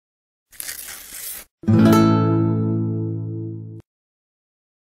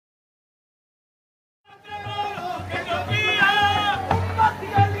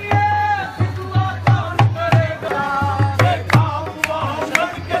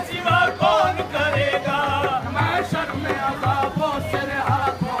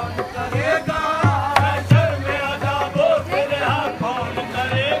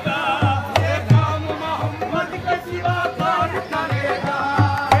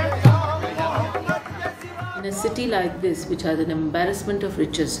city like this, which has an embarrassment of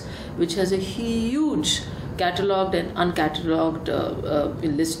riches, which has a huge catalogued and uncatalogued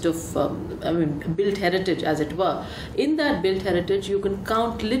list of built heritage, as it were. In that built heritage, you can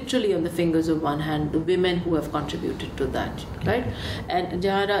count literally on the fingers of one hand the women who have contributed to that, right? And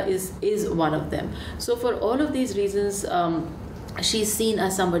Jahanara is one of them. So for all of these reasons, she's seen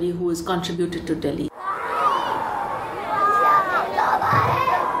as somebody who has contributed to Delhi.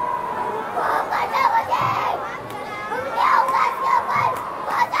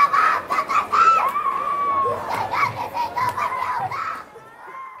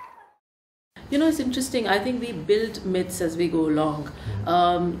 You know, it's interesting. I think we build myths as we go along.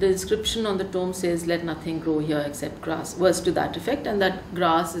 The inscription on the tomb says, "Let nothing grow here except grass," was to that effect, and that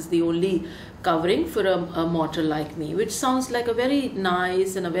grass is the only covering for a mortal like me, which sounds like a very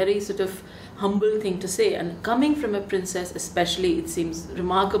nice and a very sort of humble thing to say. And coming from a princess especially, it seems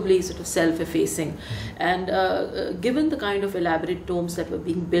remarkably sort of self-effacing. And given the kind of elaborate tombs that were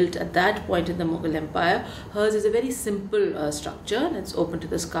being built at that point in the Mughal Empire, hers is a very simple structure, and it's open to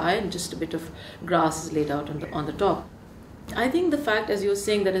the sky, and just a bit of grass is laid out on the top. I think the fact, as you're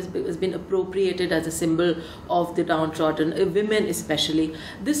saying, that has been appropriated as a symbol of the downtrodden, women especially,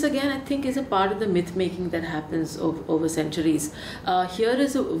 this again I think is a part of the myth making that happens over centuries. Here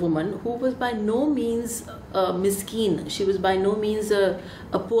is a woman who was by no means miskeen. She was by no means a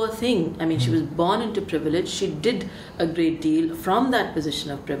poor thing. I mean, she was born into privilege. She did a great deal from that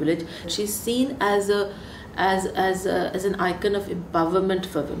position of privilege. She's seen as an icon of empowerment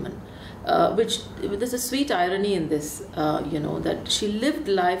for women. Which there's a sweet irony in this, that she lived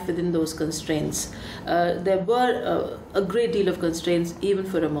life within those constraints. There were a great deal of constraints even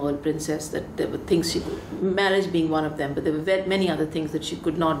for a Mughal princess, that there were things she could, marriage being one of them, but there were many other things that she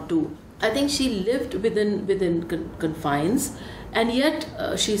could not do. I think she lived within confines, and yet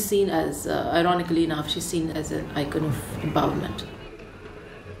she's seen as, ironically enough, she's seen as an icon of empowerment.